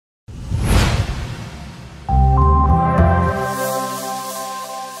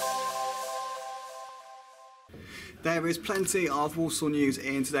There is plenty of Walsall news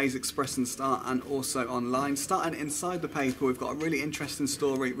in today's Express and Star and also online. Starting inside the paper, we've got a really interesting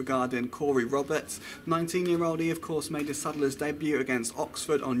story regarding Corey Roberts. 19-year-old, he of course made his Saddlers debut against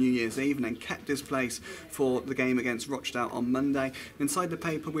Oxford on New Year's Eve and then kept his place for the game against Rochdale on Monday. Inside the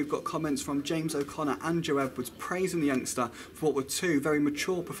paper, we've got comments from James O'Connor and Joe Edwards praising the youngster for what were two very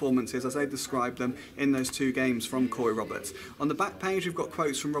mature performances, as they described them, in those two games from Corey Roberts. On the back page, we've got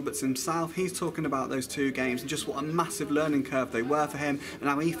quotes from Roberts himself. He's talking about those two games and just what a massive learning curve they were for him, and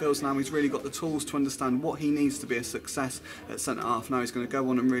how he feels now he's really got the tools to understand what he needs to be a success at centre half. Now he's going to go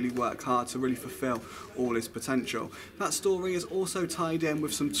on and really work hard to really fulfil all his potential. That story is also tied in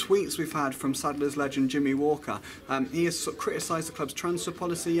with some tweets we've had from Saddlers legend Jimmy Walker. He has sort of criticised the club's transfer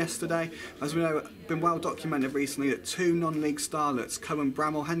policy yesterday. As we know, it's been well documented recently that two non-league starlets, Cohen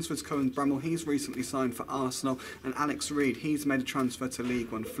Bramall, Hensford's Cohen Bramall, he's recently signed for Arsenal, and Alex Reid, he's made a transfer to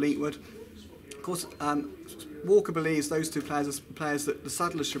League One Fleetwood. Of course, Walker believes those two players are players that the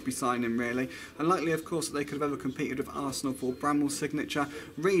Saddlers should be signing, really. Unlikely, of course, that they could have ever competed with Arsenal for Bramall's signature.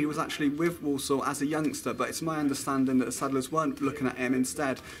 Reid was actually with Walsall as a youngster, but it's my understanding that the Saddlers weren't looking at him.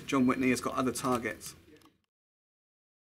 Instead, John Whitney has got other targets.